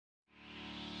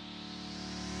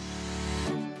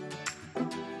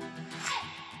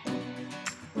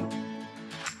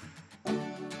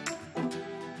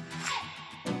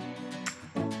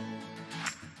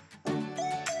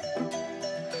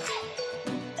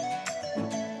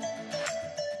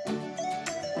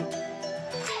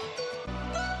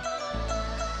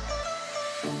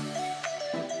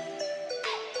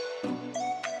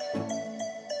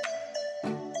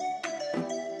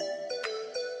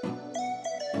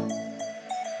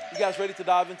guys ready to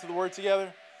dive into the Word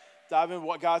together? Dive into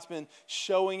what God's been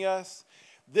showing us.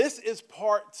 This is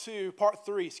part three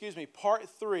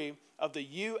of the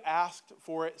You Asked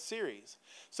For It series.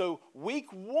 So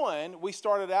week 1, we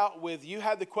started out with, you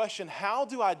had the question, how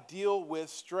do I deal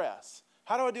with stress?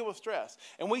 How do I deal with stress?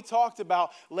 And we talked about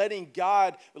letting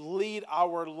God lead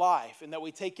our life and that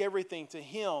we take everything to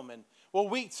Him. And well,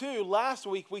 week 2, last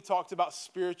week, we talked about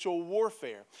spiritual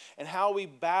warfare and how we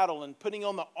battle and putting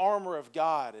on the armor of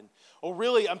God. And well,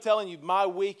 really, I'm telling you, my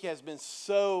week has been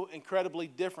so incredibly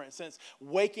different since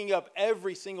waking up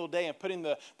every single day and putting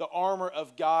the armor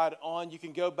of God on. You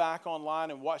can go back online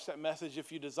and watch that message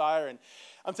if you desire. And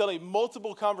I'm telling you,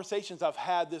 multiple conversations I've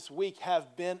had this week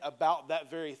have been about that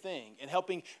very thing and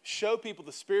helping show people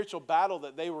the spiritual battle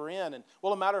that they were in. And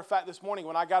well, a matter of fact, this morning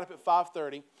when I got up at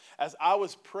 5:30, as I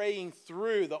was praying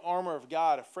through the armor of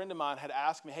God, a friend of mine had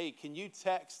asked me, hey, can you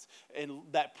text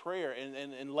that prayer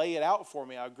and lay it out for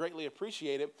me? I greatly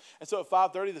appreciate it. And so at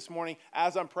 5:30 this morning,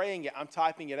 as I'm praying it, I'm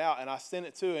typing it out and I sent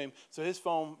it to him. So his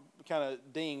phone kind of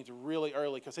dinged really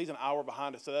early because he's an hour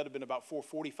behind us. So that would have been about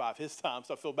 4:45 his time.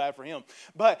 So I feel bad for him.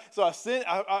 But so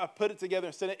I put it together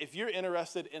and sent it. If you're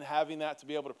interested in having that to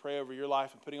be able to pray over your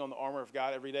life and putting on the armor of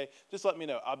God every day, just let me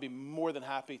know. I'll be more than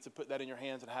happy to put that in your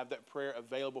hands and have that prayer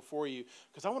available for you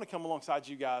because I want to come alongside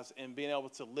you guys and being able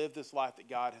to live this life that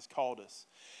God has called us.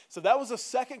 So that was the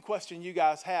second question you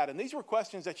guys had. And these were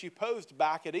questions that you posed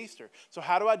back at Easter. So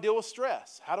how do I deal with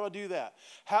stress? How do I do that?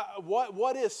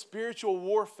 What is spiritual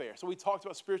warfare? So we talked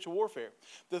about spiritual warfare.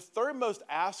 The third most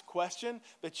asked question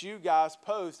that you guys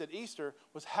posed at Easter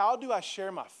was, how do I share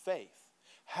my faith?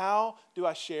 How do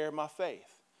I share my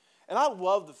faith? And I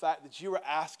love the fact that you were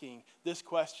asking this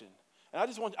question. And I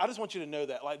just want you to know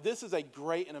that. Like, this is a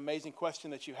great and amazing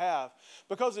question that you have,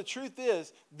 because the truth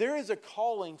is, there is a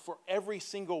calling for every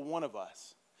single one of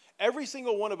us. Every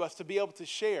single one of us to be able to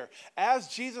share. As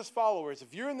Jesus followers,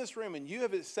 if you're in this room and you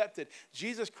have accepted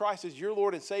Jesus Christ as your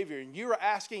Lord and Savior, and you are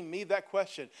asking me that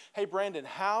question, hey, Brandon,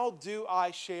 how do I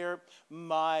share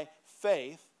my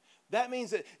faith? That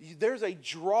means that there's a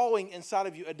drawing inside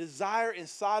of you, a desire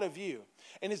inside of you.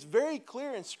 And it's very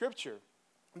clear in Scripture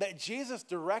that Jesus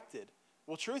directed.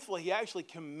 Well, truthfully, He actually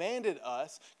commanded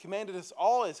us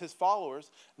all as His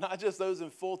followers, not just those in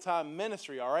full-time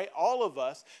ministry, all right? All of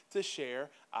us to share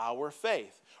our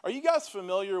faith. Are you guys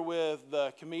familiar with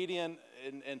the comedian,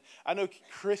 and I know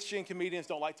Christian comedians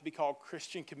don't like to be called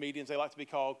Christian comedians. They like to be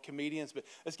called comedians, but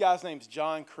this guy's name's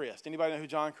John Crist. Anybody know who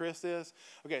John Crist is?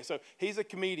 Okay, so he's a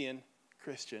comedian.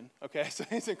 Christian, okay, so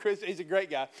he's a great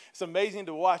guy. It's amazing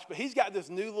to watch, but he's got this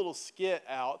new little skit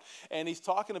out, and he's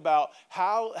talking about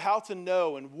how to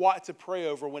know and what to pray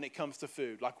over when it comes to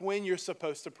food, like when you're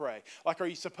supposed to pray. Like, are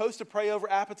you supposed to pray over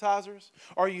appetizers,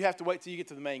 or you have to wait till you get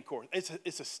to the main course?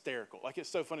 It's hysterical. Like, it's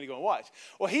so funny to go and watch.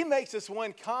 Well, he makes this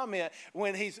one comment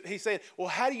when he said, well,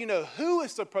 how do you know who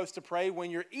is supposed to pray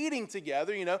when you're eating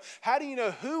together? You know, how do you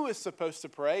know who is supposed to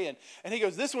pray? And he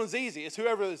goes, this one's easy. It's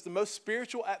whoever is the most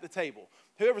spiritual at the table.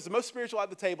 Whoever's the most spiritual at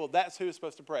the table, that's who is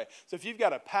supposed to pray. So if you've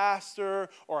got a pastor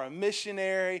or a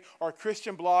missionary or a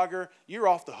Christian blogger, you're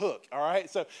off the hook, all right?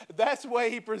 So that's the way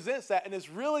he presents that, and it's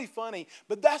really funny.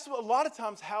 But that's a lot of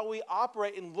times how we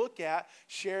operate and look at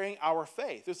sharing our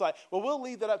faith. It's like, well, we'll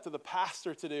leave that up to the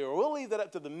pastor to do, or we'll leave that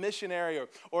up to the missionary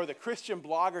or the Christian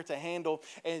blogger to handle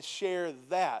and share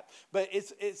that. But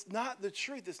it's not the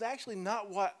truth. It's actually not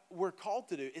what we're called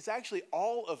to do. It's actually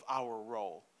all of our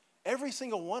role, every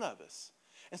single one of us.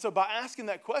 And so by asking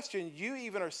that question, you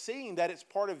even are seeing that it's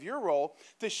part of your role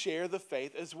to share the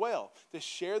faith as well, to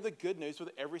share the good news with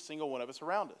every single one of us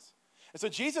around us. And so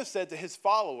Jesus said to His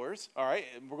followers, all right,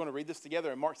 and we're going to read this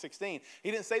together in Mark 16.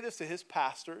 He didn't say this to His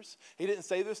pastors. He didn't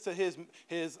say this to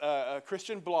his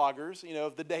Christian bloggers, you know,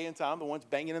 of the day and time, the ones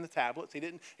banging in the tablets. He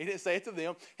didn't say it to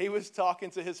them. He was talking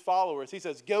to His followers. He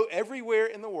says, go everywhere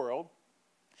in the world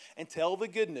and tell the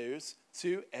good news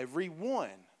to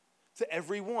everyone. To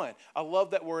everyone. I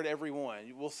love that word, everyone.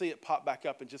 We'll see it pop back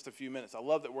up in just a few minutes. I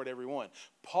love that word, everyone.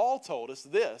 Paul told us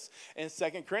this in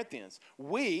 2 Corinthians.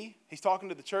 He's talking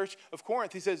to the church of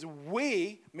Corinth. He says,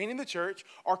 we, meaning the church,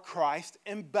 are Christ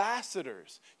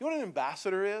ambassadors. You know what an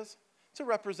ambassador is? It's a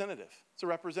representative. It's a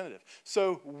representative.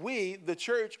 So we, the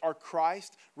church, are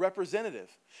Christ representative.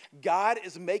 God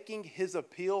is making His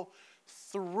appeal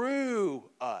through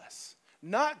us.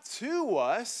 Not to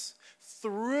us,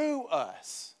 through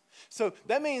us. So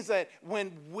that means that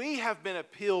when we have been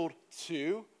appealed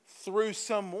to through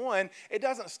someone, it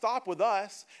doesn't stop with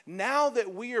us. Now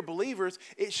that we are believers,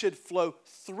 it should flow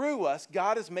through us.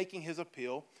 God is making His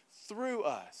appeal through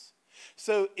us.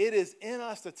 So it is in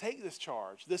us to take this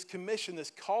charge, this commission,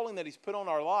 this calling that he's put on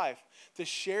our life to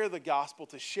share the gospel,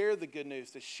 to share the good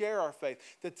news, to share our faith,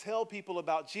 to tell people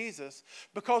about Jesus.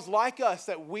 Because like us,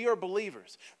 that we are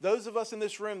believers. Those of us in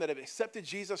this room that have accepted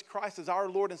Jesus Christ as our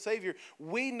Lord and Savior,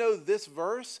 we know this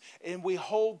verse and we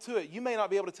hold to it. You may not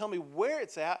be able to tell me where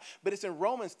it's at, but it's in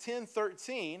Romans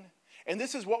 10:13. And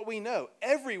this is what we know.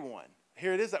 Everyone,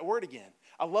 here it is, that word again.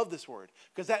 I love this word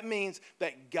because that means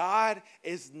that God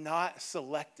is not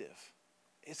selective.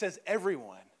 It says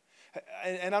everyone.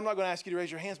 And I'm not going to ask you to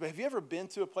raise your hands, but have you ever been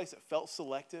to a place that felt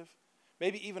selective?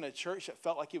 Maybe even a church that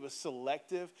felt like it was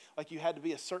selective, like you had to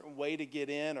be a certain way to get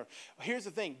in. Or here's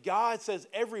the thing, God says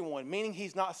everyone, meaning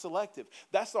he's not selective.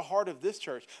 That's the heart of this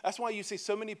church. That's why you see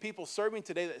so many people serving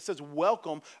today that says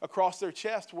welcome across their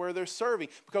chest where they're serving.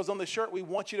 Because on the shirt, we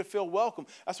want you to feel welcome.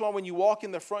 That's why when you walk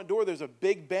in the front door, there's a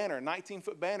big banner,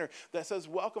 19-foot banner that says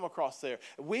welcome across there.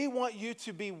 We want you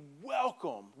to be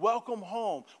welcome, welcome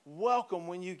home, welcome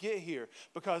when you get here.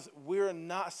 Because we're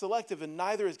not selective and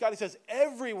neither is God. He says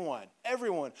everyone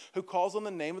who calls on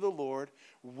the name of the Lord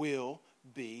will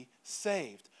be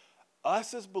saved.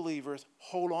 Us as believers,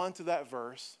 hold on to that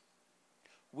verse.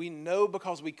 We know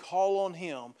because we call on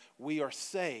him, we are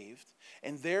saved.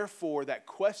 And therefore, that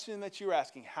question that you're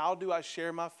asking, how do I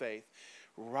share my faith,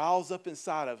 riles up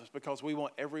inside of us because we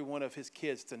want every one of his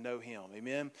kids to know him.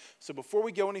 Amen? So before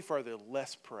we go any further,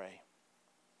 let's pray.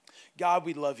 God,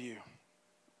 we love you.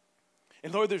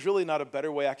 And Lord, there's really not a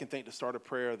better way I can think to start a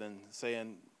prayer than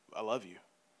saying, I love you.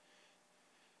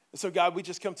 And so God, we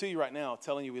just come to you right now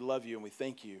telling you we love you and we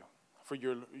thank you for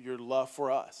your love for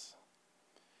us.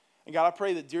 And God, I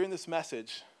pray that during this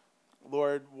message,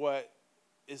 Lord, what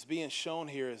is being shown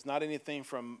here is not anything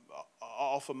from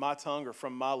off of my tongue or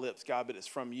from my lips, God, but it's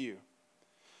from you.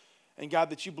 And God,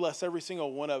 that you bless every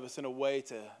single one of us in a way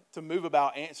to move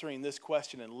about answering this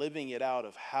question and living it out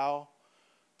of how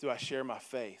do I share my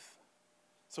faith?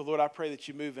 So, Lord, I pray that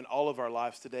you move in all of our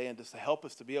lives today and just to help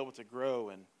us to be able to grow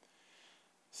and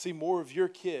see more of your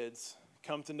kids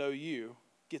come to know you,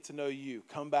 get to know you,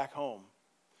 come back home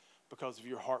because of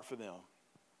your heart for them.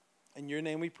 In your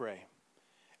name we pray.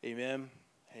 Amen.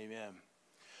 Amen.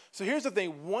 So here's the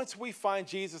thing. Once we find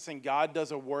Jesus and God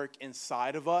does a work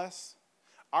inside of us,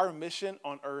 our mission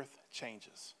on earth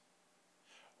changes.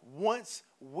 Once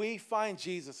we find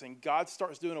Jesus and God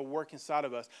starts doing a work inside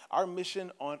of us, our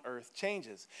mission on earth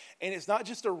changes. And it's not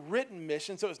just a written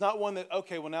mission, so it's not one that,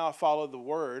 okay, well, now I follow the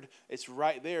word. It's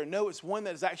right there. No, it's one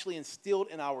that is actually instilled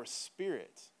in our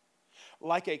spirit,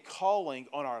 like a calling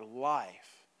on our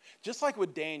life. Just like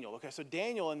with Daniel. Okay, so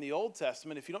Daniel in the Old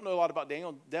Testament, if you don't know a lot about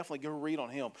Daniel, definitely go read on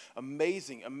him.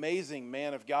 Amazing, amazing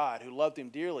man of God who loved him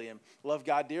dearly and loved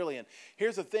God dearly. And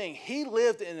here's the thing. He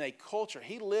lived in a culture.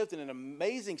 He lived in an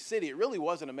amazing city. It really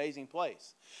was an amazing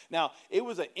place. Now, it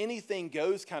was an anything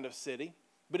goes kind of city,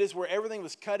 but it's where everything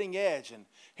was cutting edge. And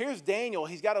here's Daniel.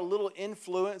 He's got a little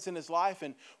influence in his life.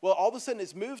 And, well, all of a sudden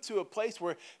it's moved to a place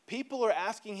where people are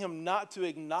asking him not to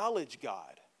acknowledge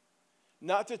God,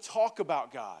 not to talk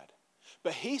about God.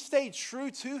 But he stayed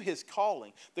true to his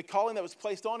calling, the calling that was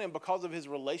placed on him because of his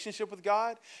relationship with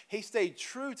God. He stayed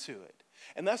true to it.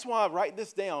 And that's why I write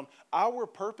this down. Our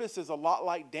purpose is a lot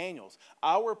like Daniel's.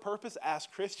 Our purpose as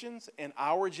Christians in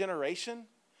our generation,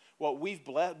 what we've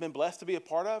been blessed to be a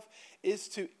part of, is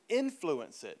to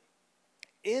influence it.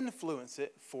 Influence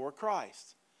it for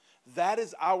Christ. That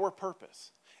is our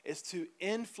purpose, is to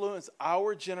influence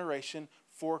our generation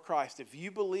for Christ. If you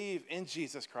believe in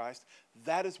Jesus Christ,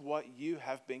 that is what you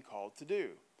have been called to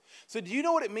do. So do you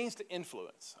know what it means to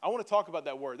influence? I want to talk about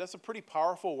that word. That's a pretty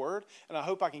powerful word, and I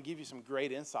hope I can give you some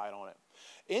great insight on it.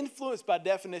 Influence, by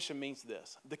definition, means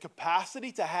this: the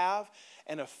capacity to have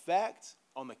an effect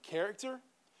on the character,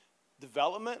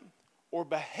 development, or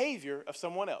behavior of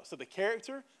someone else. So the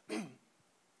character,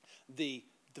 the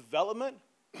development,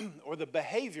 or the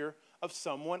behavior of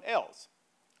someone else.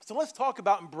 So let's talk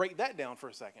about and break that down for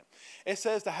a second. It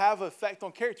says to have an effect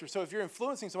on character. So if you're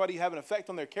influencing somebody, you have an effect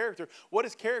on their character. What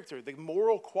is character? The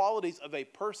moral qualities of a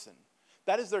person.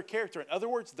 That is their character. In other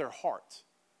words, their heart.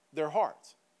 Their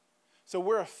heart. So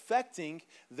we're affecting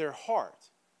their heart.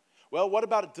 Well, what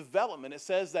about development? It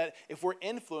says that if we're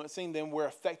influencing, then we're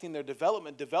affecting their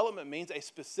development. Development means a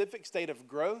specific state of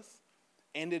growth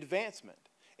and advancement.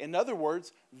 In other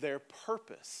words, their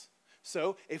purpose.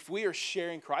 So if we are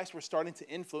sharing Christ, we're starting to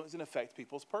influence and affect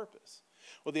people's purpose.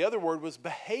 Well, the other word was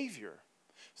behavior.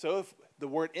 So if the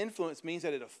word influence means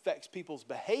that it affects people's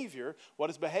behavior,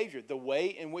 what is behavior? The way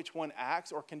in which one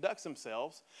acts or conducts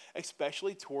themselves,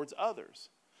 especially towards others.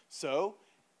 So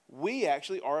we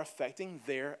actually are affecting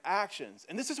their actions.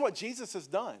 And this is what Jesus has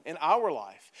done in our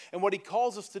life. And what he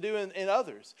calls us to do in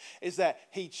others is that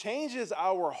he changes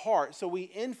our heart so we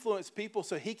influence people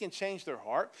so he can change their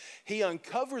heart. He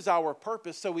uncovers our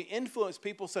purpose so we influence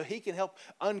people so he can help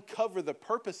uncover the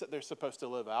purpose that they're supposed to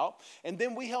live out. And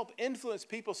then we help influence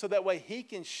people so that way he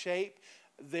can shape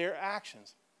their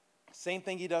actions. Same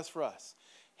thing he does for us.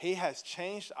 He has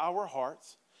changed our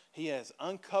hearts. He has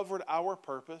uncovered our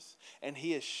purpose, and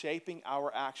he is shaping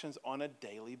our actions on a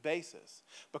daily basis.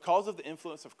 Because of the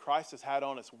influence of Christ has had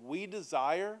on us, we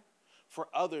desire for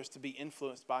others to be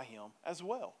influenced by him as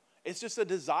well. It's just a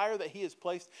desire that he has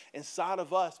placed inside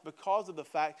of us because of the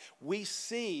fact we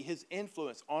see his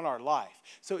influence on our life.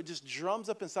 So it just drums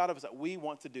up inside of us that we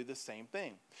want to do the same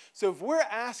thing. So if we're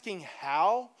asking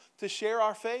how to share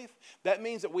our faith, that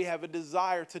means that we have a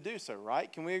desire to do so,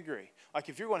 right? Can we agree? Like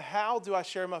if you're going, how do I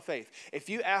share my faith? If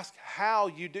you ask how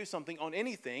you do something on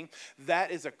anything,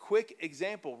 that is a quick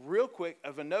example, real quick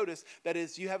of a notice that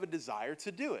is you have a desire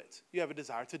to do it. You have a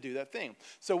desire to do that thing.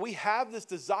 So we have this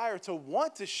desire to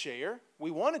want to share.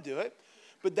 We want to do it.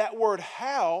 But that word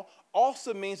how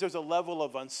also means there's a level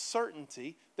of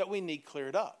uncertainty that we need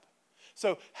cleared up.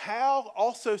 So how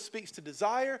also speaks to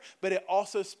desire, but it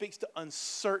also speaks to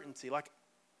uncertainty. Like,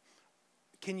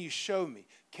 can you show me?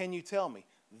 Can you tell me?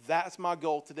 That's my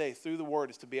goal today through the word,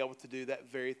 is to be able to do that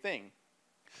very thing.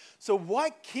 So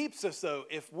what keeps us, though,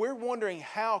 if we're wondering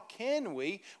how can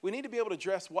we need to be able to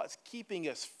address what's keeping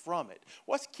us from it.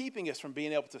 What's keeping us from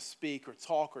being able to speak or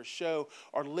talk or show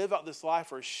or live out this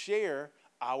life or share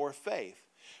our faith?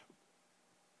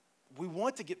 We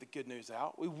want to get the good news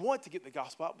out. We want to get the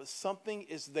gospel out, but something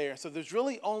is there. So there's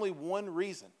really only one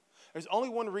reason. There's only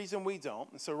one reason we don't.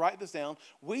 And so write this down.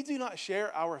 We do not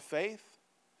share our faith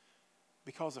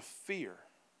because of fear.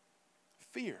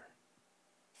 Fear.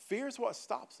 Fear is what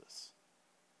stops us.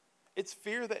 It's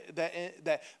fear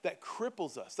that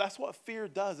cripples us. That's what fear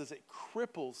does, is it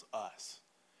cripples us.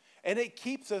 And it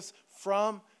keeps us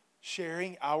from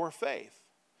sharing our faith.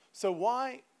 So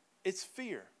why? It's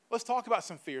fear. Let's talk about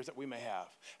some fears that we may have.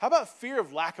 How about fear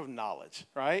of lack of knowledge,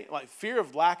 right? Like fear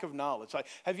of lack of knowledge. Like,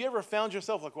 have you ever found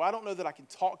yourself like, well, I don't know that I can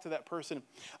talk to that person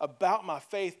about my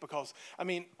faith because,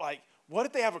 what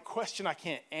if they have a question I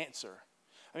can't answer?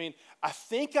 I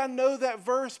think I know that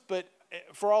verse, but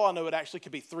for all I know, it actually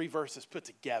could be 3 verses put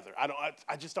together.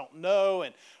 I just don't know.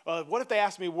 And what if they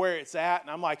ask me where it's at? And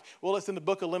I'm like, well, it's in the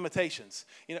book of Limitations.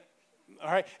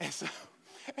 All right. And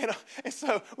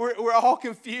so we're all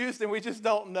confused and we just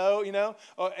don't know, and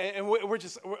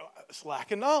it's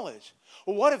lack of knowledge.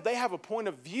 Well, what if they have a point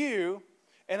of view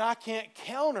and I can't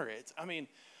counter it?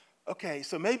 Okay,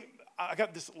 so maybe I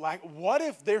got this, what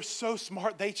if they're so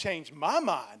smart they change my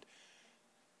mind?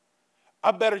 I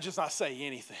better just not say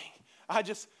anything.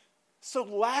 So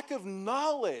lack of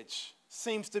knowledge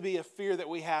seems to be a fear that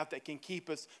we have that can keep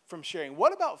us from sharing.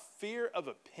 What about fear of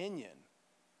opinion?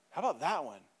 How about that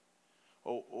one?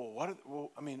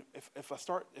 If I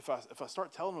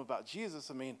start telling them about Jesus,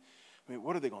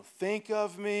 what are they going to think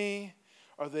of me?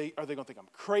 Are they going to think I'm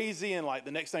crazy? And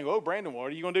the next thing, Brandon, what are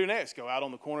you going to do next? Go out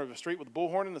on the corner of the street with a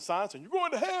bullhorn and the sign saying, you're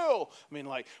going to hell.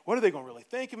 What are they going to really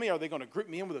think of me? Are they going to group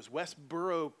me in with those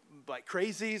Westboro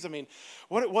crazies?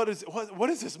 What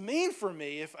does this mean for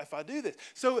me if I do this?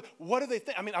 So what do they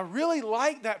think? I really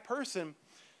like that person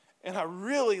and I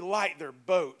really like their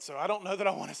boat. So I don't know that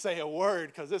I want to say a word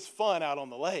because it's fun out on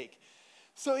the lake.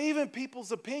 So even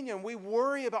people's opinion, we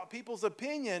worry about people's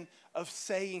opinion of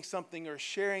saying something or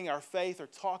sharing our faith or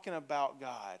talking about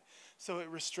God. So it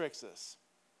restricts us.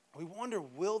 We wonder,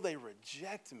 will they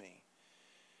reject me?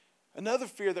 Another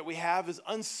fear that we have is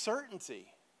uncertainty.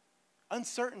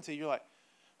 Uncertainty. You're like,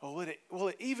 will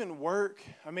it even work?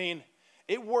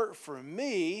 It worked for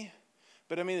me,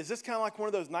 but is this kind of like one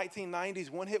of those 1990s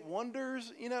one-hit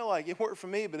wonders? It worked for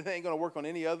me, but it ain't going to work on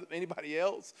anybody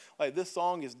else. This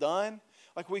song is done.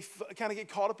 We kind of get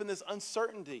caught up in this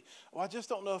uncertainty. I just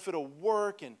don't know if it'll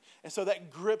work. And so that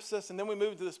grips us. And then we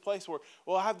move to this place where,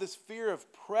 I have this fear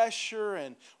of pressure.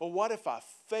 And, what if I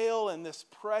fail in this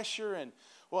pressure? And,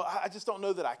 I just don't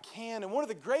know that I can. And one of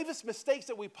the gravest mistakes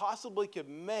that we possibly could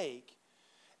make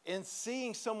in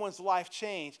seeing someone's life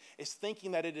change is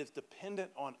thinking that it is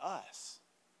dependent on us.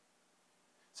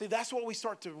 See, that's what we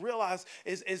start to realize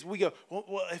is we go,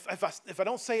 if I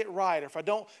don't say it right, or if I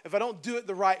don't do it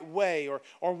the right way, or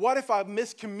what if I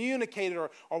miscommunicated,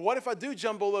 or what if I do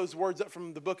jumble those words up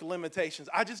from the book of Limitations?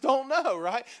 I just don't know,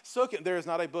 right? So there is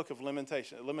not a book of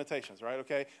limitations, right?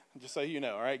 Okay, just so you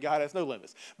know, all right? God has no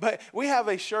limits. But we have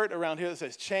a shirt around here that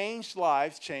says "Changed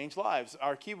lives, change lives."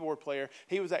 Our keyboard player,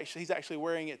 he's actually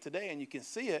wearing it today, and you can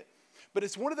see it. But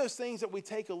it's one of those things that we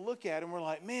take a look at and we're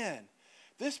like, man,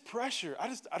 this pressure, I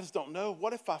just don't know.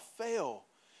 What if I fail?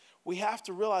 We have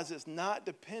to realize it's not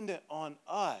dependent on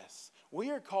us.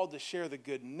 We are called to share the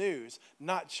good news,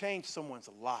 not change someone's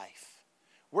life.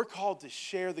 We're called to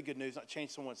share the good news, not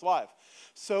change someone's life.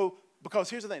 So, because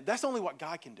here's the thing, that's only what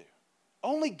God can do.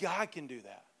 Only God can do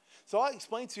that. So I'll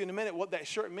explain to you in a minute what that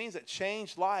shirt means, that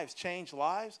change lives, change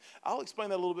lives. I'll explain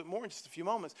that a little bit more in just a few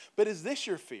moments. But is this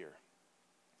your fear?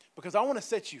 Because I want to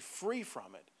set you free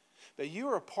from it. That you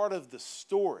are a part of the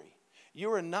story.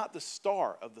 You are not the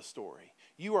star of the story.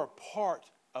 You are part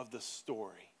of the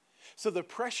story. So the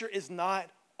pressure is not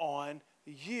on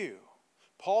you.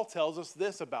 Paul tells us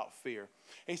this about fear.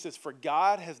 He says, for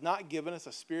God has not given us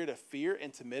a spirit of fear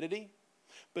and timidity,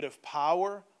 but of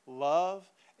power, love,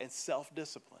 and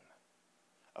self-discipline.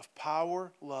 Of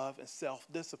power, love, and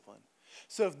self-discipline.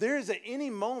 So if there is at any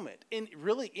moment, in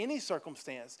really any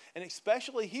circumstance, and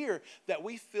especially here, that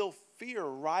we feel fear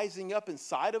rising up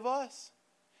inside of us,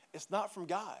 it's not from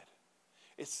God.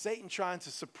 It's Satan trying to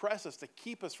suppress us, to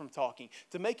keep us from talking,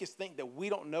 to make us think that we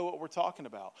don't know what we're talking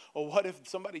about. Or what if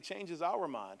somebody changes our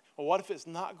mind? Or what if it's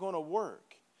not going to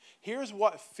work? Here's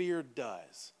what fear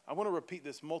does. I want to repeat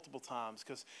this multiple times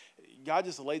because God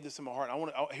just laid this in my heart.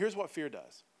 Here's what fear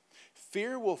does.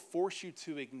 Fear will force you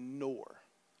to ignore.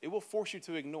 It will force you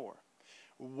to ignore.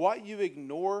 What you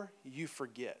ignore, you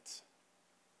forget.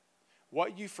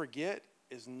 What you forget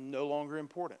is no longer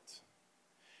important.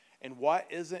 And what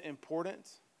isn't important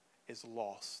is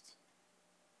lost.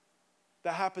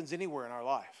 That happens anywhere in our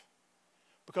life.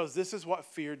 Because this is what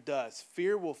fear does.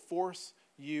 Fear will force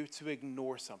you to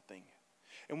ignore something.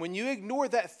 And when you ignore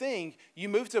that thing, you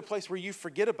move to a place where you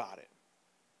forget about it.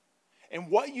 And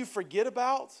what you forget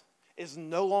about is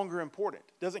no longer important.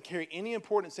 It doesn't carry any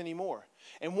importance anymore.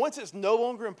 And once it's no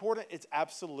longer important, it's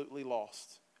absolutely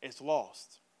lost. It's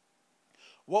lost.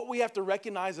 What we have to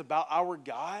recognize about our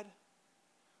God,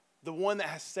 the one that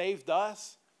has saved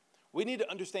us, we need to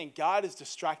understand God is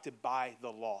distracted by the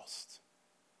lost.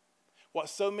 What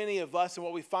so many of us and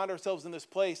what we find ourselves in this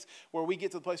place where we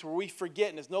get to the place where we forget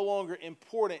and it's no longer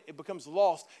important, it becomes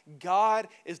lost. God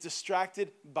is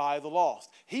distracted by the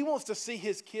lost. He wants to see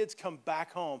his kids come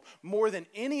back home more than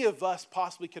any of us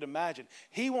possibly could imagine.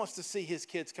 He wants to see his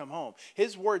kids come home.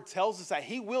 His word tells us that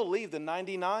he will leave the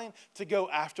 99 to go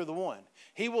after the one.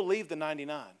 He will leave the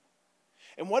 99.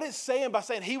 And what it's saying by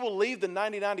saying he will leave the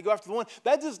 99 to go after the one,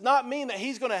 that does not mean that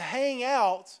he's going to hang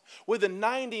out with the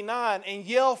 99 and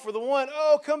yell for the one,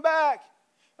 oh, come back.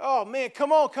 Oh, man,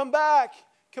 come on, come back.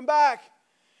 Come back.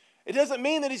 It doesn't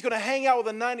mean that he's going to hang out with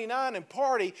the 99 and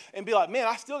party and be like, man,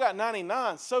 I still got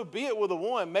 99. So be it with the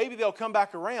one. Maybe they'll come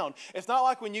back around. It's not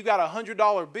like when you got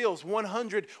 $100 bills,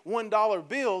 $101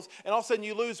 bills, and all of a sudden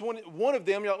you lose one of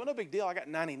them. You're like, well, no big deal. I got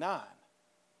 99.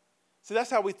 See,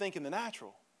 that's how we think in the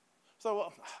natural.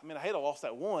 So, I hate I lost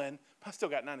that one, but I still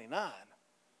got 99.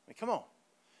 Come on.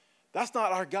 That's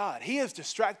not our God. He is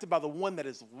distracted by the one that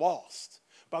is lost,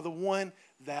 by the one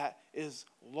that is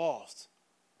lost.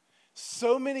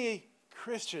 So many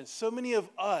Christians, so many of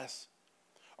us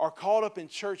are caught up in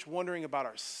church wondering about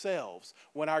ourselves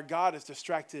when our God is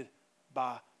distracted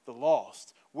by the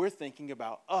lost. We're thinking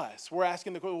about us. We're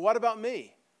asking the question, what about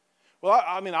me? Well,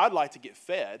 I'd like to get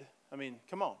fed.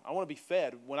 Come on. I want to be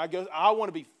fed. When I go, I want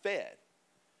to be fed.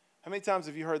 How many times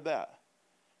have you heard that?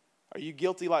 Are you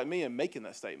guilty like me in making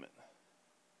that statement?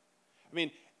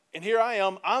 And here I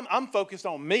am. I'm focused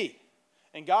on me.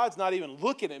 And God's not even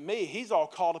looking at me. He's all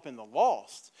caught up in the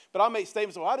lost. But I make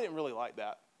statements, well, I didn't really like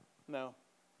that. No,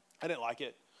 I didn't like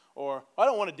it. Or, I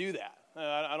don't want to do that.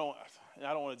 I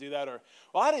don't want to do that. Or,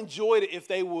 well, I'd enjoyed it if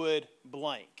they would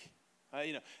blank.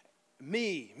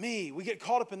 Me. We get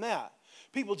caught up in that.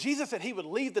 People, Jesus said he would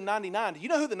leave the 99. Do you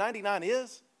know who the 99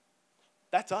 is?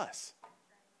 That's us.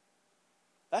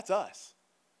 That's us.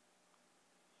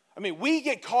 We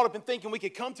get caught up in thinking we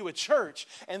could come to a church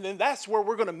and then that's where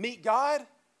we're going to meet God.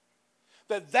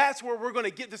 That's where we're going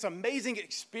to get this amazing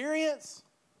experience.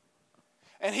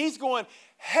 And he's going,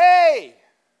 hey,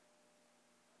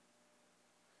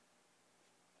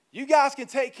 you guys can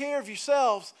take care of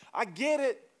yourselves. I get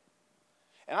it.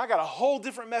 And I got a whole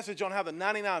different message on how the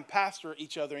 99 pastor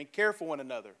each other and care for one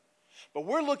another. But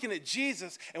we're looking at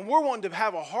Jesus and we're wanting to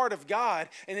have a heart of God,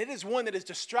 and it is one that is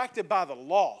distracted by the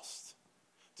lost.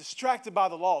 Distracted by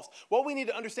the lost. What we need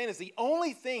to understand is the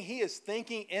only thing he is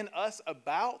thinking in us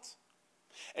about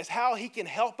is how he can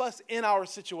help us in our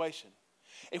situation.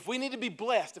 If we need to be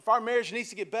blessed, if our marriage needs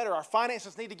to get better, our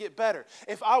finances need to get better,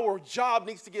 if our job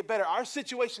needs to get better, our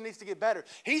situation needs to get better,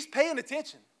 he's paying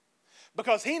attention.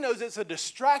 Because he knows it's a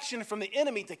distraction from the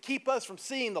enemy to keep us from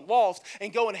seeing the lost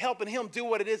and going and helping him do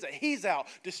what it is that he's out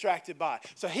distracted by.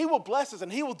 So he will bless us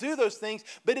and he will do those things,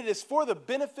 but it is for the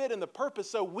benefit and the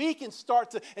purpose so we can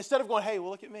start to, instead of going, hey,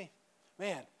 well, look at me.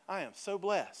 Man, I am so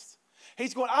blessed.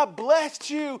 He's going, I blessed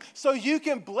you so you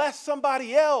can bless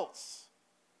somebody else.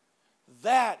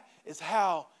 That is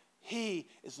how he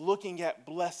is looking at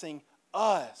blessing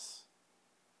us.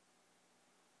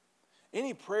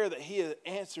 Any prayer that he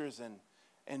answers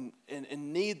and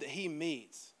need that he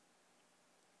meets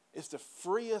is to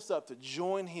free us up to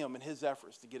join him in his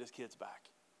efforts to get his kids back.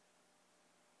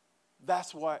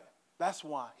 That's why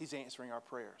he's answering our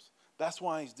prayers. That's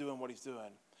why he's doing what he's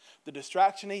doing. The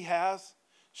distraction he has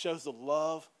shows the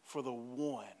love for the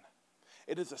one.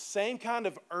 It is the same kind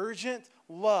of urgent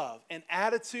love and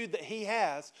attitude that he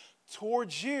has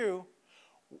towards you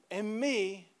and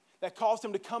me that caused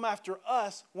him to come after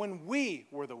us when we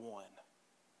were the one.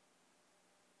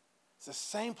 It's the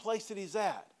same place that he's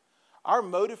at. Our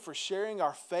motive for sharing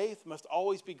our faith must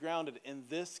always be grounded in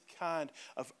this kind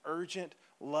of urgent,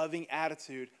 loving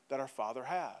attitude that our Father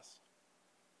has.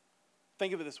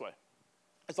 Think of it this way.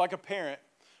 It's like a parent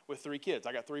with 3 kids.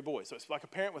 I got 3 boys. So it's like a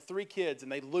parent with 3 kids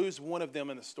and they lose one of them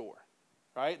in the store,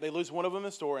 right? They lose one of them in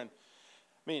the store and,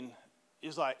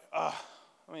 he's like,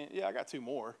 yeah, I got 2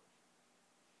 more.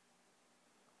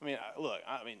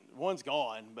 One's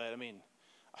gone, but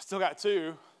I still got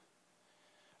 2.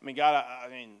 God,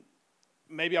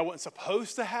 maybe I wasn't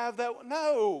supposed to have that one.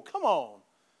 No, come on.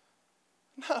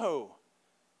 No.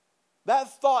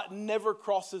 That thought never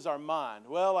crosses our mind.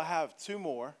 Well, I have 2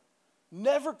 more.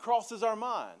 Never crosses our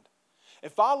mind.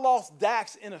 If I lost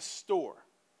Dax in a store,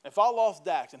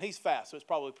 and he's fast, so it's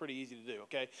probably pretty easy to do,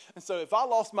 okay? And so if I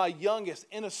lost my youngest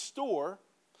in a store,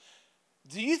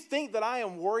 do you think that I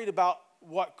am worried about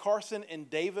what Carson and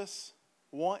Davis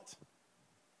want?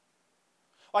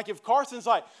 Like if Carson's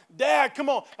like, Dad, come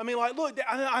on. Look,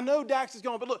 I know Dax is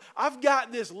gone, but look, I've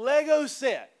got this Lego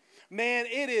set. Man,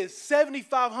 it is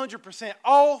 7,500%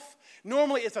 off.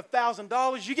 Normally it's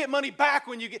 $1,000. You get money back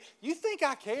when you get. You think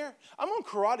I care? I'm going to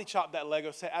karate chop that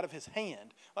Lego set out of his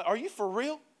hand. Like, are you for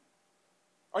real?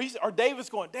 Are Davis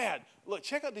going, Dad, look,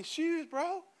 check out these shoes,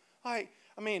 bro.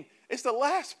 It's the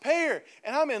last pair,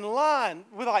 and I'm in line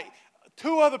with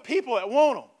 2 other people that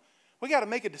want them. We got to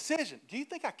make a decision. Do you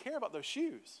think I care about those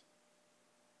shoes?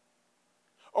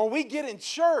 Or we get in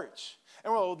church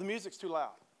and we're like, the music's too loud.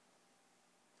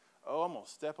 Oh, I'm going to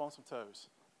step on some toes.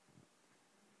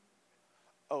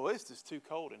 Oh, it's just too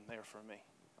cold in there for me.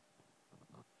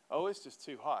 Oh, it's just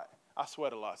too hot. I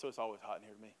sweat a lot, so it's always hot in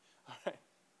here to me. All right.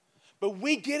 But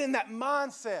we get in that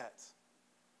mindset.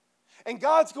 And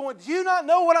God's going, do you not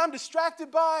know what I'm distracted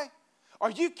by?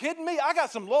 Are you kidding me? I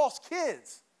got some lost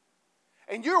kids.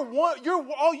 And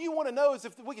all you want to know is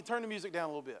if we can turn the music down a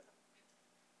little bit.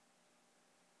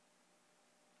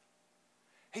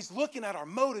 He's looking at our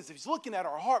motives. He's looking at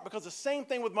our heart, because the same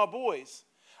thing with my boys.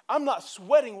 I'm not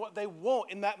sweating what they want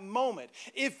in that moment.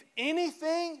 If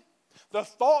anything, the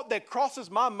thought that crosses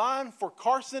my mind for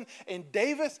Carson and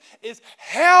Davis is,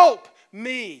 help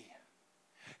me.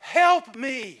 Help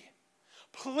me.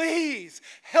 Please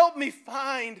help me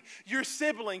find your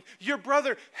sibling, your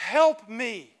brother. Help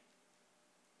me.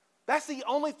 That's the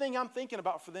only thing I'm thinking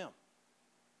about for them.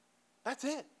 That's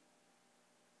it.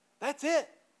 That's it.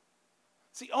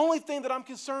 It's the only thing that I'm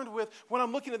concerned with when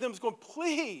I'm looking at them is going,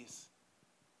 please,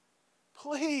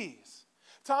 please.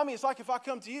 Tommy, it's like if I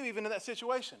come to you even in that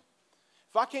situation.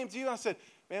 If I came to you and I said,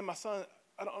 man, my son,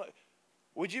 I don't know,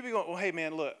 would you be going, well, hey,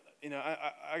 man, look,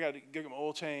 I got to go get my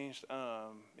oil changed.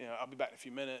 I'll be back in a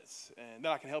few minutes, and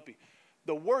then I can help you.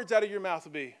 The words out of your mouth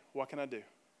would be, what can I do?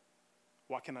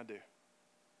 What can I do?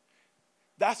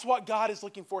 That's what God is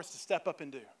looking for us to step up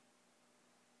and do.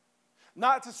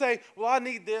 Not to say, well, I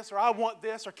need this, or I want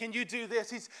this, or can you do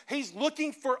this? He's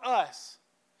looking for us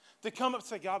to come up and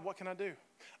say, God, what can I do?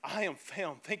 I am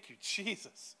found. Thank you,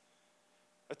 Jesus.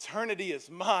 Eternity is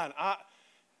mine.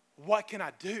 What can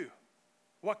I do?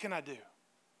 What can I do?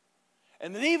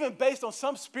 And then even based on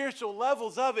some spiritual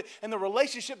levels of it and the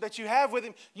relationship that you have with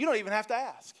him, you don't even have to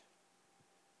ask.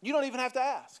 You don't even have to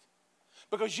ask.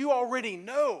 Because you already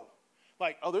know,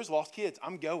 like, oh, there's lost kids.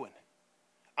 I'm going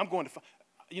to find.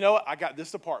 You know what? I got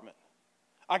this department.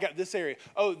 I got this area.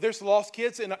 Oh, there's lost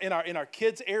kids in our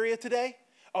kids area today.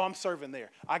 Oh, I'm serving there.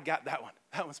 I got that one.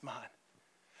 That one's mine.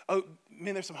 Oh,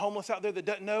 man, there's some homeless out there that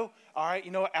doesn't know. All right,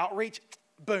 you know what? Outreach.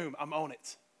 Boom, I'm on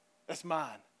it. That's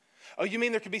mine. Oh, you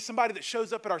mean there could be somebody that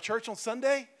shows up at our church on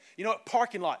Sunday? You know what?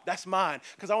 Parking lot. That's mine.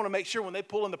 Because I want to make sure when they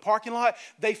pull in the parking lot,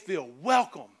 they feel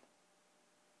welcome.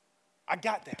 I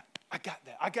got that. I got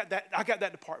that. I got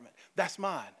that department. That's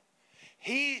mine.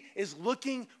 He is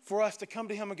looking for us to come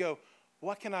to him and go,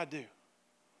 what can I do?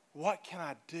 What can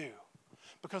I do?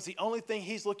 Because the only thing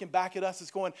he's looking back at us is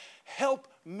going, help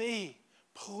me.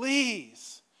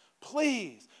 Please,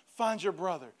 please find your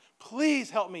brother. Please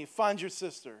help me find your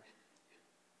sister.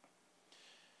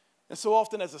 And so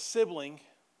often as a sibling,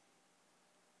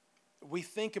 we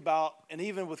think about, and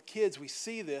even with kids, we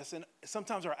see this, and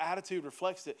sometimes our attitude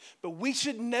reflects it, but we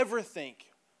should never think,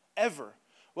 ever,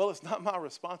 well, it's not my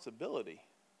responsibility.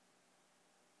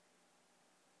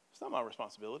 It's not my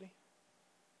responsibility.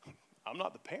 I'm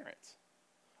not the parent.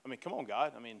 I mean, come on,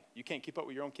 God. I mean, you can't keep up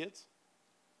with your own kids?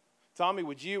 Tommy,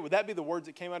 would that be the words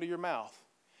that came out of your mouth?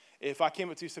 If I came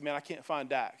up to you and said, man, I can't find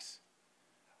Dax.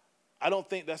 I don't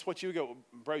think that's what you would go,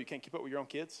 bro, you can't keep up with your own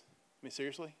kids? I mean,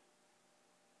 seriously?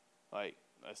 Like,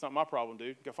 that's not my problem,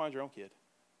 dude. Go find your own kid.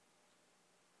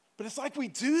 But it's like we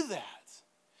do that.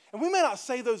 And we may not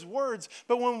say those words,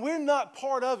 but when we're not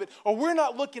part of it, or we're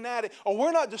not looking at it, or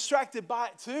we're not distracted by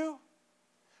it too,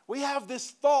 we have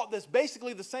this thought that's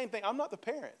basically the same thing. I'm not the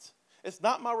parent. It's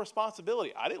not my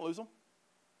responsibility. I didn't lose them.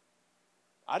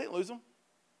 I didn't lose them.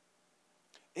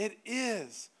 It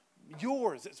is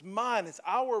yours. It's mine. It's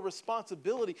our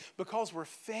responsibility because we're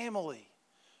family.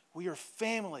 We are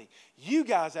family. You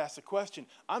guys asked the question.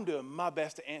 I'm doing my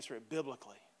best to answer it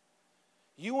biblically.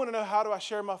 You want to know how do I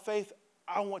share my faith?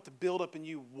 I want to build up in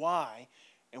you why,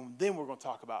 and then we're going to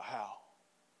talk about how.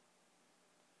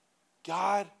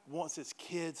 God wants his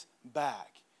kids back.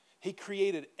 He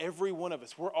created every one of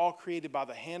us. We're all created by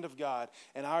the hand of God,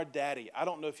 and our daddy. I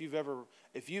don't know if you've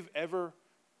ever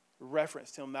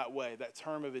referenced him that way, that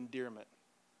term of endearment.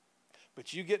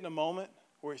 But you get in a moment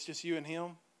where it's just you and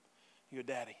him, you go,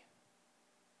 Daddy,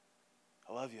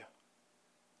 I love you.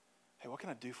 Hey, what can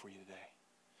I do for you today?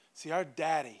 See, our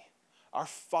daddy, our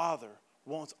father,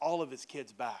 wants all of his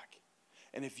kids back.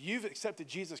 And if you've accepted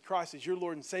Jesus Christ as your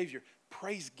Lord and Savior,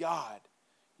 praise God,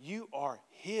 you are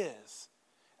his.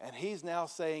 And he's now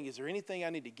saying, is there anything I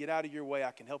need to get out of your way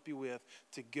I can help you with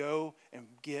to go and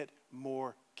get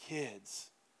more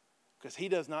kids? Because he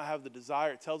does not have the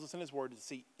desire, it tells us in his word, to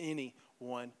see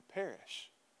anyone perish.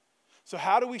 So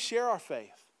how do we share our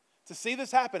faith? To see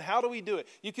this happen, how do we do it?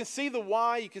 You can see the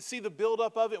why, you can see the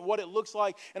buildup of it and what it looks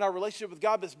like in our relationship with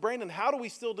God. But Brandon, how do we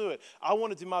still do it? I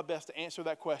want to do my best to answer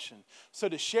that question. So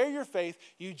to share your faith,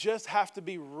 you just have to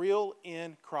be real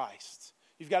in Christ.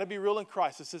 You've got to be real in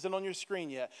Christ. This isn't on your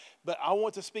screen yet, but I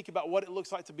want to speak about what it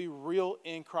looks like to be real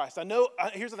in Christ.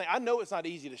 Here's the thing. I know it's not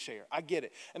easy to share. I get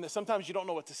it. And that sometimes you don't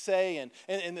know what to say.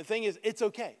 And the thing is, it's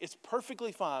okay. It's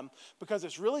perfectly fine because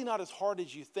it's really not as hard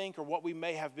as you think or what we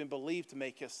may have been believed to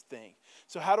make us think.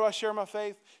 So how do I share my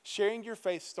faith? Sharing your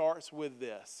faith starts with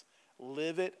this.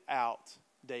 Live it out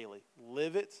daily.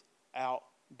 Live it out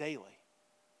daily.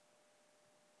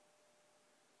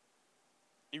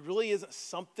 It really isn't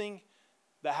something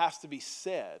that has to be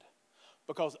said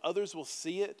because others will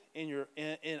see it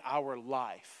in our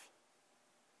life.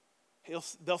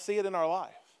 They'll see it in our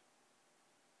life.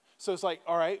 So it's like,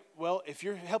 all right, well, if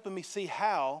you're helping me see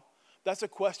how, that's a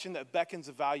question that beckons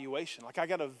evaluation. Like I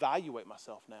got to evaluate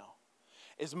myself now.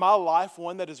 Is my life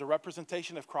one that is a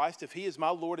representation of Christ? If he is my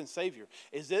Lord and Savior,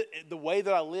 is it the way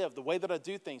that I live, the way that I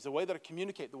do things, the way that I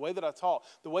communicate, the way that I talk,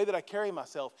 the way that I carry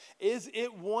myself, is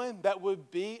it one that would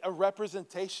be a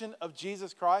representation of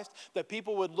Jesus Christ? That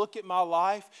people would look at my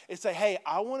life and say, hey,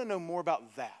 I want to know more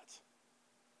about that.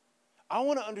 I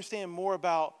want to understand more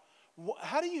about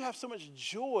how do you have so much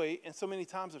joy in so many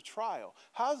times of trial?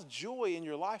 How's joy in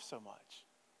your life so much?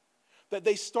 That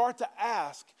they start to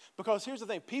ask, because here's the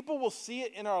thing, people will see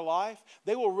it in our life,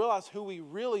 they will realize who we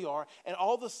really are, and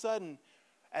all of a sudden,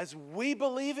 as we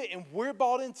believe it and we're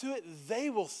bought into it, they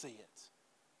will see it.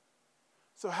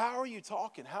 So how are you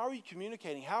talking? How are you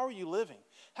communicating? How are you living?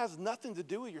 It has nothing to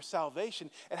do with your salvation.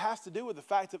 It has to do with the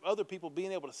fact of other people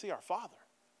being able to see our Father.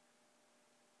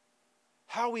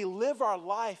 How we live our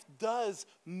life does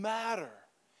matter.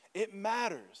 It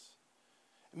matters.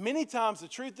 Many times the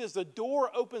truth is the door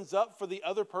opens up for the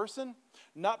other person,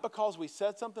 not because we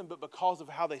said something, but because of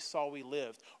how they saw we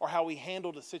lived or how we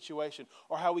handled a situation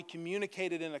or how we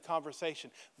communicated in a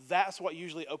conversation. That's what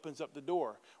usually opens up the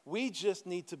door. We just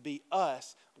need to be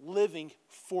us living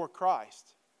for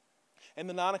Christ. In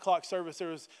the 9 o'clock service, there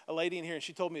was a lady in here and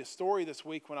she told me a story this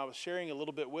week when I was sharing a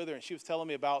little bit with her, and she was telling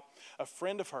me about a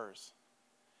friend of hers.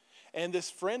 And this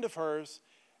friend of hers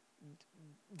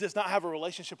does not have a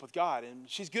relationship with God. And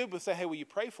she's good with saying, hey, will you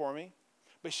pray for me?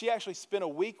 But she actually spent a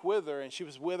week with her, and she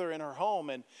was with her in her home.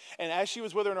 And as she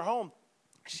was with her in her home,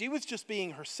 she was just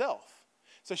being herself.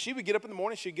 So she would get up in the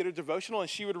morning, she'd get her devotional, and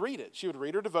she would read it. She would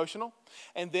read her devotional.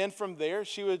 And then from there,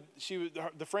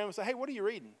 the friend would say, hey, what are you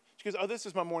reading? She goes, oh, this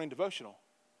is my morning devotional.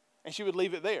 And she would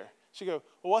leave it there. She'd go,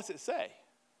 well, what's it say?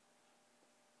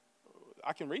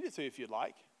 I can read it to you if you'd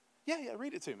like. Yeah,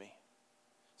 read it to me.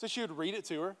 So she would read it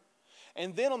to her.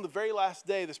 And then on the very last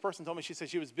day, this person told me, she said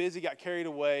she was busy, got carried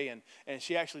away, and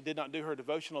she actually did not do her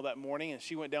devotional that morning. And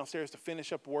she went downstairs to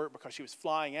finish up work because she was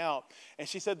flying out. And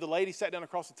she said the lady sat down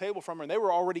across the table from her, and they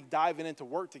were already diving into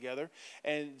work together.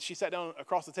 And she sat down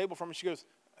across the table from her, and she goes,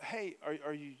 hey,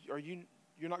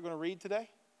 you're not going to read today?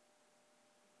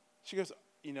 She goes,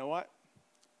 you know what?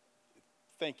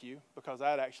 Thank you, because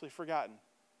I had actually forgotten.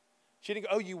 She didn't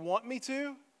go, oh, you want me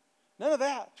to? None of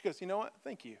that. She goes, you know what?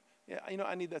 Thank you. Yeah,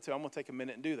 I need that too. I'm going to take a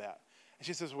minute and do that. And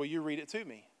she says, well, you read it to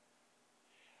me.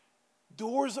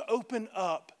 Doors open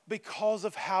up because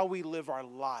of how we live our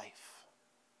life.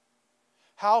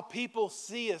 How people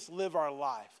see us live our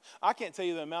life. I can't tell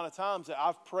you the amount of times that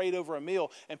I've prayed over a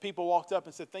meal and people walked up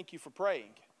and said, thank you for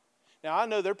praying. Now, I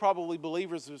know they're probably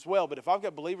believers as well, but if I've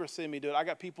got believers seeing me do it, I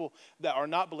got people that are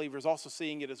not believers also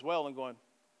seeing it as well and going,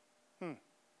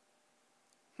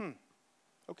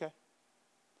 okay.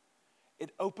 It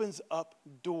opens up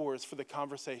doors for the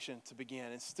conversation to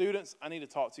begin. And students, I need to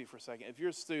talk to you for a second. If you're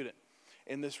a student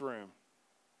in this room,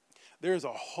 there's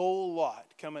a whole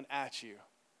lot coming at you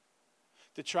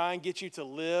to try and get you to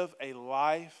live a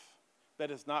life that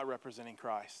is not representing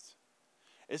Christ.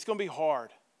 It's going to be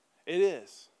hard. It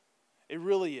is. It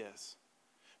really is.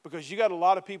 Because you got a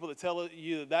lot of people that tell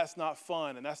you that that's not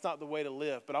fun and that's not the way to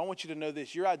live. But I want you to know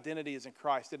this. Your identity is in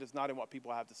Christ. It is not in what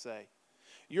people have to say.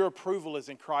 Your approval is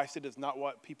in Christ. It is not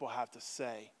what people have to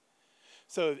say.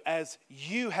 So as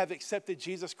you have accepted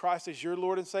Jesus Christ as your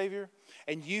Lord and Savior,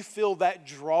 and you feel that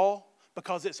draw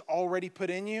because it's already put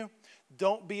in you,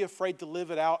 don't be afraid to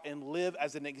live it out and live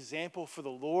as an example for the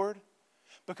Lord,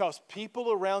 because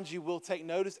people around you will take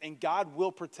notice, and God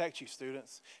will protect you,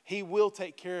 students. He will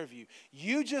take care of you.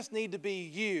 You just need to be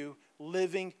you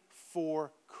living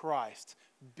for Christ.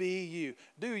 Be you.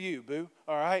 Do you, boo.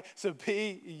 All right? So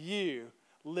be you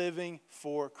living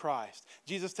for Christ.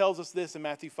 Jesus tells us this in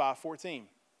Matthew 5:14.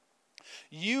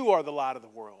 You are the light of the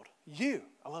world. You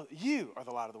are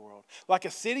the light of the world. Like a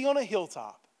city on a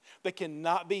hilltop that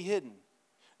cannot be hidden.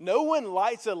 No one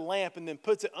lights a lamp and then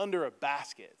puts it under a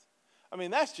basket. I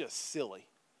mean, that's just silly.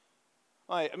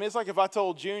 It's like if I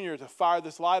told Junior to fire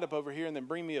this light up over here and then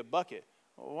bring me a bucket.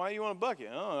 Well, why do you want a bucket?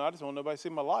 I don't know. I just want nobody to see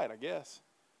my light, I guess.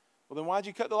 Well, then why'd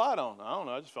you cut the light on? I don't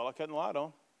know. I just felt like cutting the light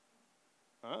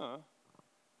on.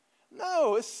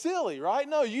 No, it's silly, right?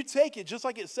 No, you take it just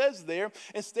like it says there.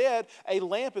 Instead, a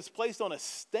lamp is placed on a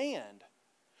stand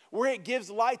where it gives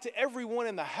light to everyone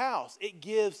in the house. It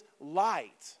gives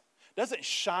light. It doesn't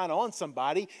shine on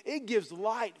somebody. It gives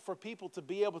light for people to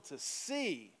be able to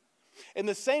see. In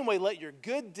the same way, let your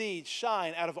good deeds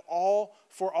shine out of all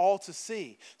for all to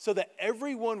see, so that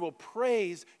everyone will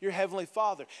praise your heavenly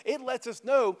Father. It lets us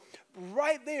know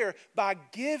right there, by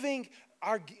giving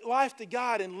our life to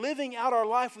God and living out our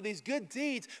life with these good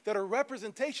deeds that are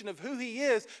representation of who He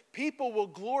is, people will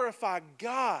glorify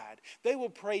God. They will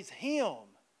praise Him.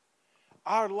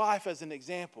 Our life as an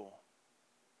example.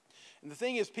 And the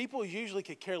thing is, people usually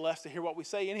could care less to hear what we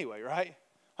say anyway, right?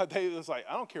 It's like,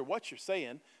 I don't care what you're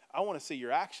saying. I want to see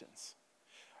your actions.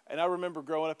 And I remember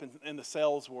growing up in the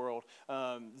sales world,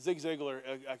 Zig Ziglar,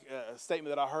 a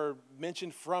statement that I heard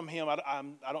mentioned from him. I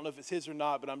don't know if it's his or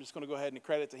not, but I'm just going to go ahead and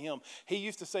credit to him. He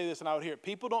used to say this, and I would hear it.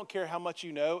 People don't care how much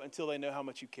you know until they know how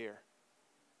much you care.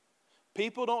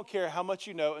 People don't care how much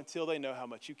you know until they know how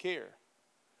much you care.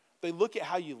 They look at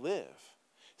how you live.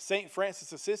 St.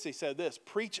 Francis of Assisi said this: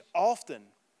 preach often,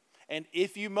 and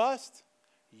if you must,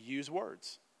 use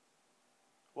words.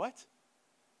 What?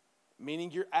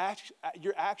 Meaning your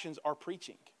actions are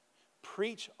preaching.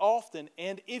 Preach often,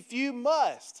 and if you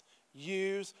must,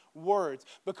 use words.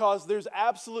 Because there's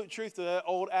absolute truth to that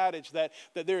old adage that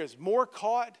there is more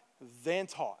caught than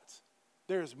taught.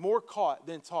 There is more caught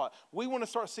than taught. We want to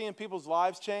start seeing people's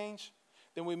lives change,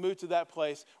 then we move to that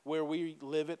place where we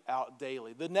live it out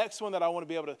daily. The next one that I want to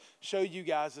be able to show you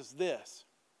guys is this.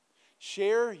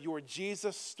 Share your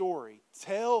Jesus story.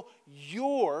 Tell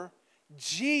your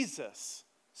Jesus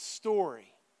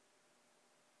story.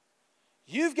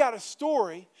 You've got a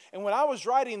story, and when I was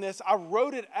writing this, I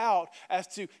wrote it out as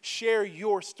to share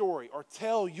your story or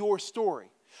tell your story.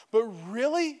 But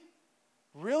really,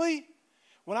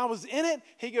 when I was in it,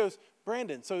 he goes,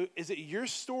 Brandon, so is it your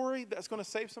story that's going to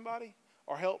save somebody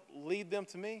or help lead them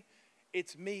to me?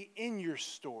 It's me in your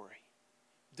story.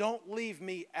 Don't leave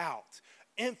me out.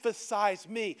 Emphasize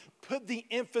me. Put the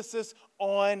emphasis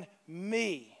on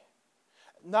me.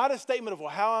 Not a statement of, well,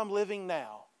 how I'm living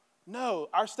now. No,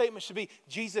 our statement should be,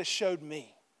 Jesus showed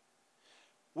me.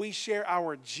 we share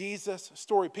our Jesus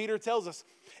story. Peter tells us,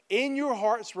 in your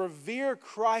hearts, revere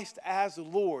Christ as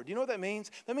Lord. You know what that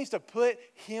means? That means to put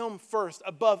him first,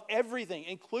 above everything,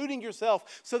 including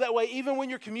yourself. So that way, even when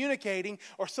you're communicating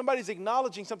or somebody's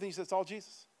acknowledging something, you say, it's all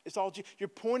Jesus. It's all Jesus. You're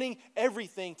pointing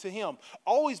everything to him.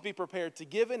 Always be prepared to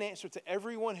give an answer to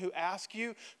everyone who asks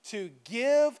you, to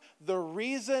give the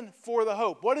reason for the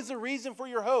hope. What is the reason for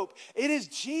your hope? It is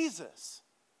Jesus.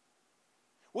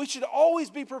 We should always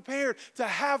be prepared to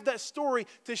have that story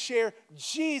to share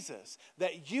Jesus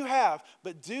that you have,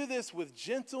 but do this with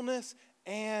gentleness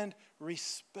and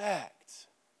respect.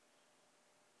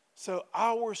 So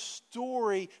our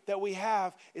story that we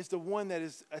have is the one that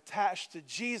is attached to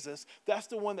Jesus. That's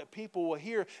the one that people will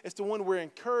hear. It's the one we're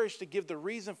encouraged to give the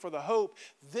reason for the hope.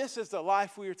 This is the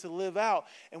life we are to live out,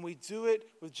 and we do it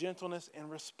with gentleness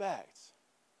and respect.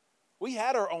 We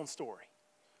had our own story.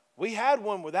 We had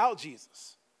one without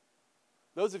Jesus.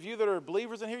 Those of you that are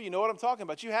believers in here, you know what I'm talking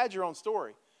about. You had your own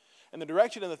story. And the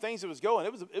direction and the things it was going,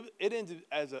 it ended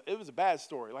as it was a bad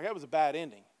story. Like, that was a bad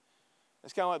ending.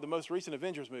 It's kind of like the most recent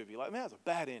Avengers movie. Like, man, that's a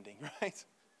bad ending, right?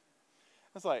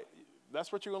 It's like,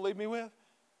 that's what you're going to leave me with?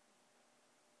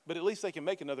 But at least they can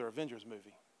make another Avengers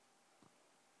movie.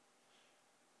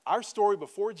 Our story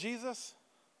before Jesus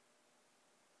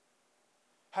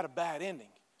had a bad ending.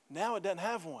 Now it doesn't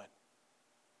have one.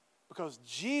 Because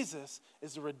Jesus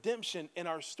is the redemption in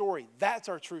our story. That's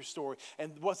our true story.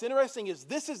 And what's interesting is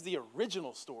this is the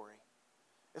original story.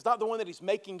 It's not the one that he's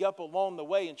making up along the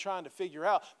way and trying to figure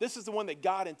out. This is the one that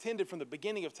God intended from the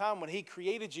beginning of time when he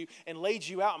created you and laid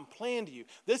you out and planned you.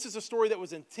 This is a story that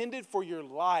was intended for your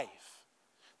life.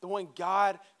 The one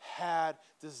God had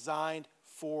designed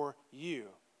for you.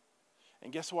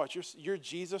 And guess what? Your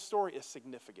Jesus story is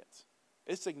significant.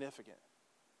 It's significant.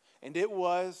 And it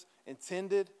was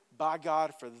intended by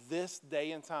God for this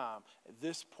day and time, at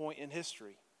this point in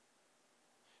history.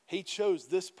 He chose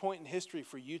this point in history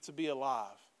for you to be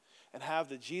alive and have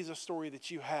the Jesus story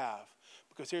that you have.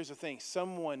 Because here's the thing,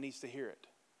 someone needs to hear it.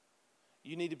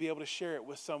 You need to be able to share it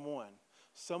with someone.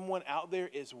 Someone out there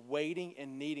is waiting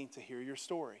and needing to hear your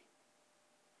story.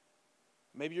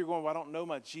 Maybe you're going, well, I don't know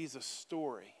my Jesus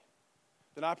story.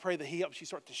 Then I pray that he helps you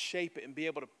start to shape it and be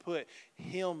able to put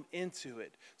him into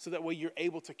it so that way you're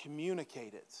able to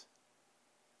communicate it.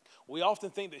 We often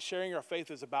think that sharing our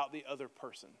faith is about the other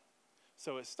person,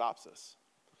 so it stops us.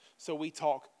 So we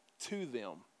talk to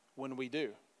them when we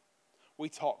do. We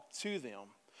talk to them.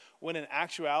 When in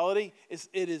actuality, it's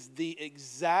the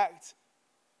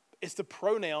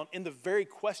pronoun in the very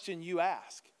question you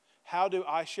ask. How do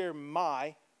I share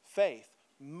my faith?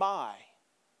 My.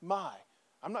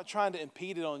 I'm not trying to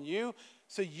impede it on you.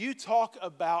 So you talk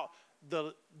about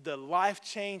the life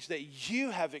change that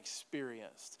you have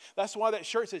experienced. That's why that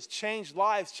shirt says change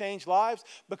lives,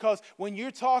 because when you're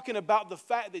talking about the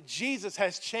fact that Jesus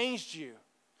has changed you,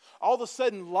 all of a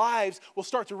sudden lives will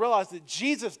start to realize that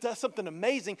Jesus does something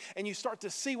amazing, and you start to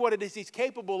see what it is he's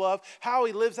capable of, how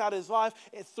he lives out his life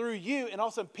through you, and all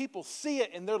of a sudden people see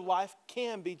it and their life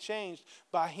can be changed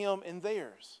by him and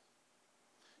theirs.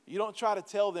 You don't try to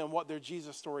tell them what their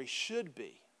Jesus story should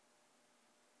be.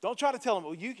 Don't try to tell them,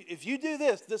 well, if you do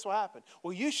this, this will happen.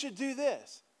 Well, you should do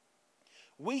this.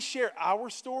 We share our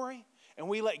story, and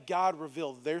we let God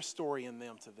reveal their story in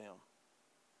them to them.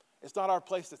 It's not our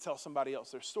place to tell somebody else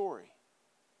their story.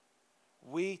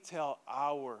 We tell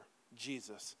our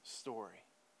Jesus story.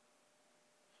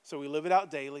 So we live it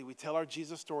out daily. We tell our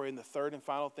Jesus story, and the third and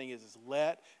final thing is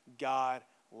let God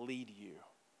lead you.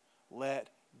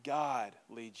 Let God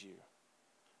lead you.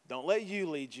 Don't let you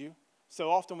lead you. So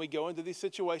often we go into these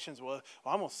situations, well,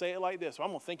 I'm going to say it like this. Well,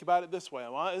 I'm going to think about it this way.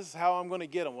 Well, this is how I'm going to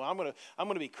get them. Well, I'm going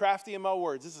to be crafty in my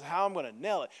words. This is how I'm going to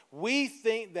nail it. We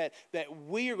think that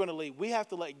we are going to lead. We have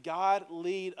to let God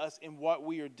lead us in what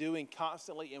we are doing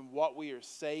constantly and what we are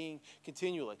saying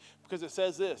continually. Because it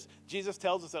says this, Jesus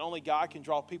tells us that only God can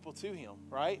draw people to him,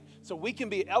 right? So we can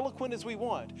be eloquent as we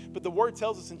want, but the word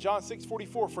tells us in John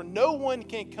 6:44, for no one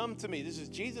can come to me. This is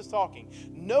Jesus talking.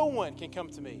 No one can come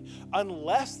to me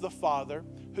unless the Father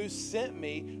who sent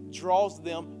me draws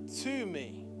them to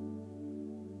me.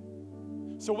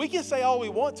 So we can say all we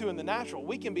want to in the natural.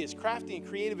 We can be as crafty and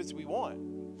creative as we want.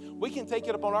 We can take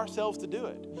it upon ourselves to do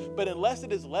it. But unless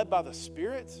it is led by the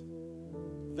Spirit,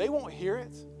 they won't hear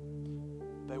it,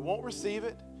 they won't receive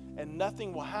it, and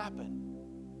nothing will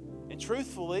happen. And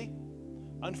truthfully,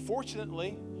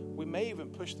 unfortunately, we may even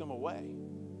push them away.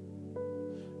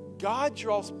 God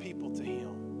draws people to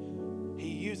him. He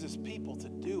uses people to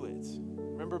do it.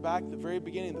 Remember back at the very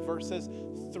beginning, the verse says,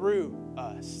 through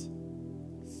us.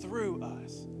 Through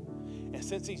us. And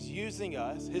since he's using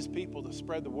us, his people, to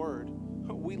spread the word,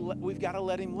 we've got to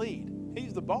let him lead.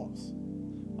 He's the boss.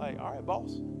 Like, all right,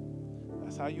 boss,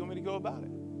 that's how you want me to go about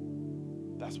it.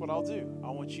 That's what I'll do. I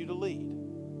want you to lead.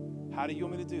 How do you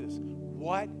want me to do this?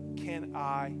 What can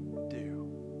I do?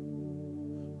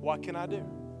 What can I do?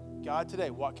 God, today,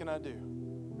 what can I do?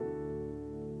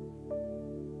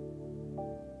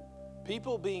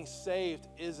 People being saved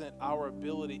isn't our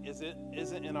ability,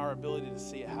 isn't in our ability to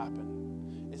see it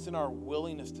happen. It's in our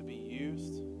willingness to be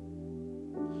used.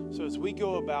 So as we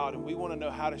go about and we want to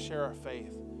know how to share our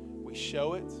faith, we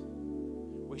show it,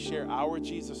 we share our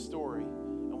Jesus story,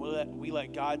 and we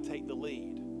let God take the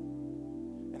lead.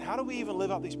 And how do we even live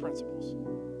out these principles?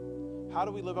 How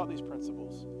do we live out these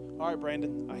principles? All right,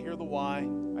 Brandon, I hear the why.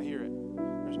 I hear it.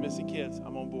 There's missing kids.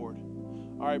 I'm on board.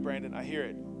 All right, Brandon, I hear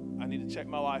it. I need to check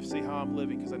my life, see how I'm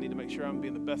living, because I need to make sure I'm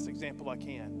being the best example I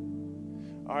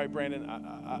can. All right, Brandon,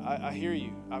 I hear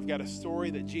you. I've got a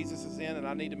story that Jesus is in, and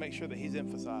I need to make sure that he's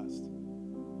emphasized.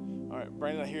 All right,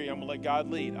 Brandon, I hear you. I'm going to let God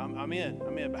lead. I'm in.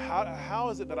 But how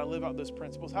is it that I live out those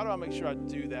principles? How do I make sure I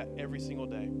do that every single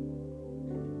day?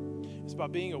 It's by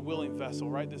being a willing vessel.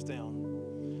 Write this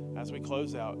down as we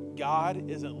close out.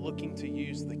 God isn't looking to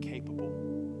use the capable.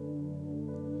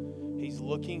 He's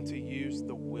looking to use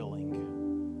the willing.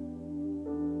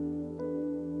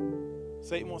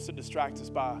 Satan wants to distract us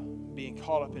by being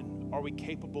caught up in, are we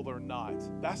capable or not?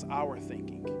 That's our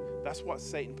thinking. That's what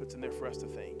Satan puts in there for us to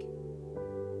think.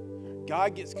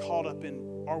 God gets caught up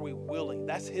in, are we willing?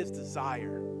 That's his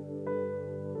desire.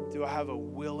 Do I have a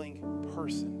willing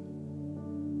person?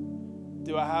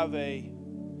 Do I have a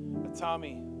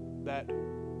Tommy that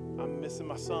I'm missing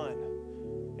my son,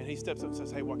 and he steps up and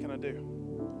says, hey, what can I do?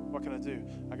 What can I do?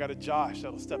 I got a Josh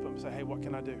that'll step up and say, hey, what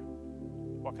can I do?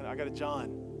 I got a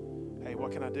John. Hey,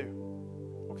 what can I do?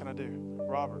 What can I do?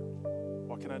 Robert,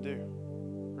 what can I do?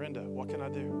 Brenda, what can I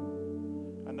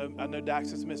do? I know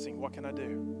Dax is missing. What can I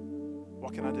do?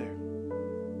 What can I do?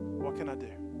 What can I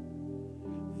do?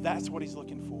 That's what he's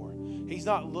looking for. He's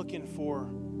not looking for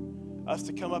us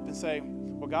to come up and say,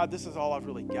 well, God, this is all I've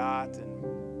really got.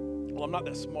 And, well, I'm not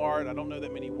that smart. I don't know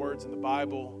that many words in the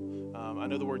Bible. I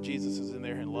know the word Jesus is in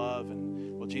there and love.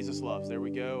 And, well, Jesus loves. There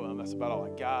we go. That's about all I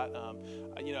got.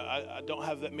 I don't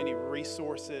have that many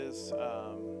resources.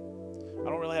 I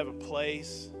don't really have a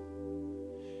place.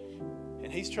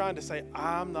 And he's trying to say,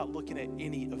 I'm not looking at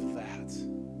any of that.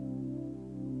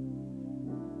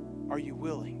 Are you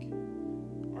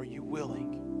willing? Are you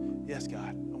willing? Yes, God,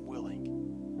 I'm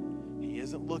willing. He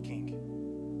isn't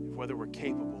looking whether we're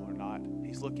capable or not.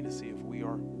 He's looking to see if we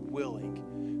are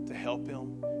willing to help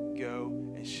him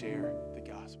go and share